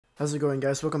How's it going,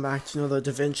 guys? Welcome back to another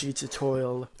Davinci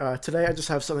tutorial. Today I just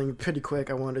have something pretty quick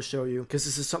I wanted to show you, because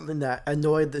this is something that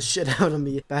annoyed the shit out of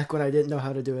me back when I didn't know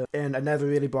how to do it, and I never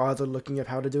really bothered looking at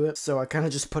how to do it, so I kind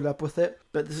of just put up with it.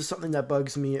 But this is something that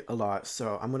bugs me a lot,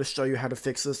 so I'm going to show you how to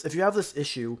fix this. If you have this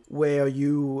issue where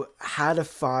you had a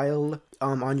file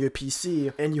on your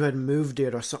PC and you had moved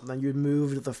it or something, you had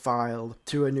moved the file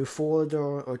to a new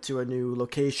folder or to a new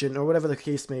location or whatever the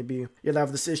case may be, you'll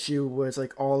have this issue where it's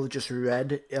like all just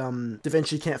red.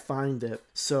 Davinci can't find it.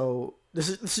 So this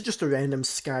is just a random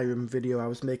Skyrim video I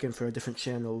was making for a different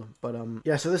channel, but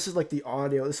yeah, so this is like the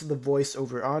audio, this is the voice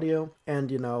over audio,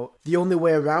 and you know, the only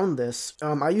way around this,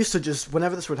 I used to just,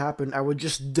 whenever this would happen, I would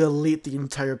just delete the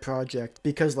entire project,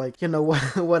 because like, you know,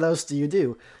 what else do you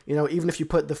do? You know, even if you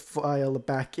put the file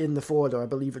back in the folder, I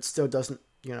believe it still doesn't,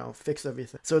 you know, fix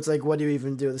everything. So it's like, what do you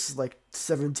even do? This is like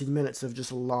 17 minutes of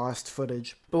just lost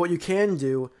footage. But what you can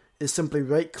do is simply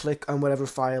right click on whatever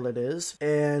file it is,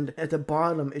 and at the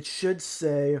bottom it should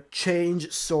say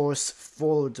change source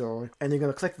folder, and you're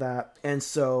gonna click that. And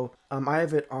so I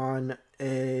have it on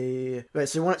a right,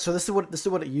 so you want, so this is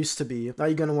what it used to be. Now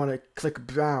you're gonna want to click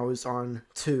browse on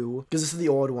to, because this is the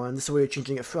old one, this is where you're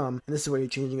changing it from, and this is where you're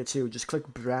changing it to. Just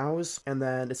click browse, and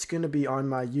then it's gonna be on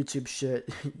my YouTube shit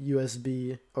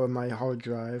USB or my hard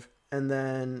drive. And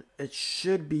then it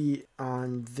should be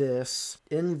on this,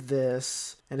 in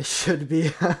this, and it should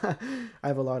be, I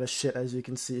have a lot of shit as you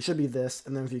can see, it should be this,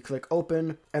 and then if you click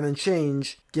open, and then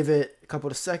change, give it a couple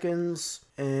of seconds,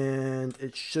 and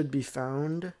it should be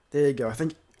found. There you go. I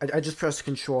think I just pressed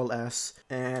Control S,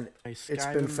 and it's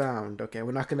been found. Okay,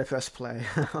 we're not going to press play.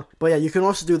 But yeah, you can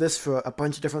also do this for a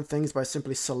bunch of different things by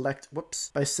simply selecting,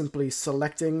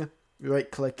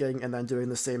 right-clicking, and then doing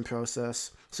the same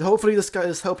process. So hopefully this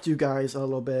has helped you guys a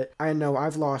little bit. I know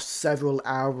I've lost several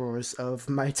hours of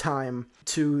my time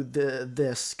to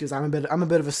this, because I'm a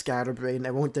bit of a scatterbrain,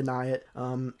 I won't deny it.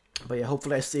 But yeah,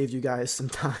 hopefully I saved you guys some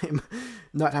time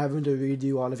not having to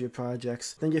redo all of your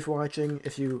projects. Thank you for watching.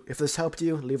 If this helped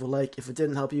you, leave a like. If it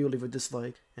didn't help you, leave a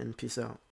dislike, and peace out.